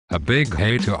A big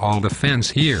hey to all the fans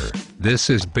here. This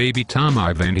is Baby Tom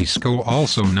Ivantisco,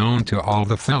 also known to all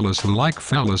the fellas who like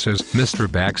fellas as Mr.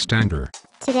 Backstander.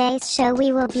 Today's show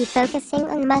we will be focusing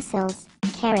on muscles,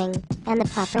 caring, and the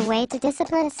proper way to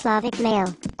discipline a Slavic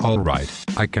male. Alright,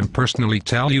 I can personally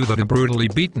tell you that a brutally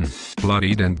beaten,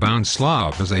 bloodied and bound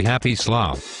Slav is a happy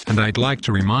Slav, and I'd like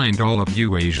to remind all of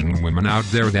you Asian women out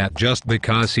there that just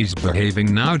because he's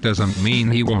behaving now doesn't mean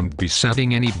he won't be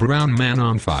setting any brown man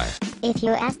on fire. If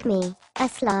you ask me, a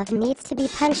Slav needs to be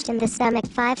punched in the stomach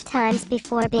 5 times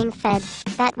before being fed.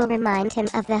 That will remind him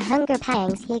of the hunger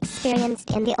pangs he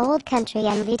experienced in the old country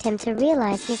and lead him to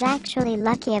realize he's actually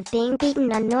lucky of being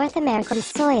beaten on North American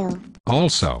soil.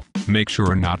 Also, make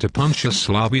sure not to punch us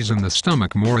Slavies in the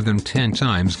stomach more than 10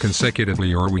 times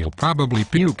consecutively or we'll probably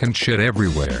puke and shit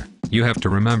everywhere. You have to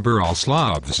remember all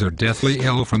Slavs are deathly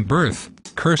ill from birth,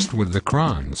 cursed with the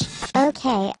crons.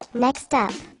 Okay, next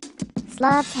up.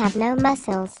 Slavs have no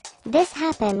muscles. This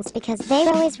happens because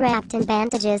they're always wrapped in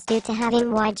bandages due to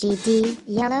having YGD,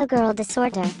 yellow girl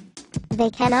disorder. They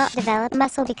cannot develop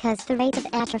muscle because the rate of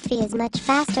atrophy is much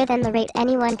faster than the rate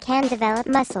anyone can develop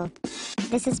muscle.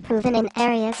 This is proven in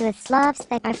areas with Slavs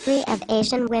that are free of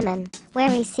Asian women, where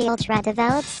we see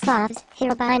ultra-developed Slavs,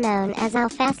 hereby known as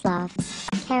Alpha Slavs.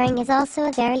 Caring is also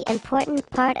a very important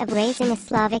part of raising a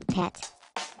Slavic pet.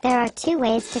 There are 2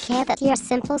 ways to care that your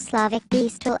simple Slavic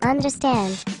beast will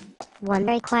understand. One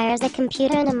requires a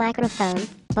computer and a microphone,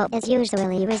 but is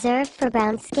usually reserved for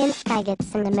brown-skinned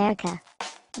faggots in America.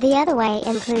 The other way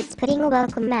includes putting a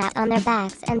welcome mat on their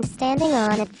backs and standing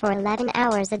on it for 11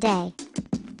 hours a day.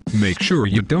 Make sure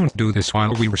you don't do this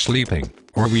while we were sleeping,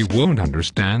 or we won't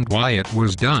understand why it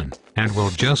was done, and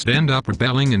we'll just end up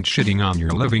rebelling and shitting on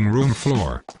your living room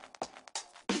floor.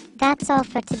 That's all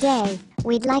for today.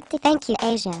 We'd like to thank you,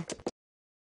 Asia.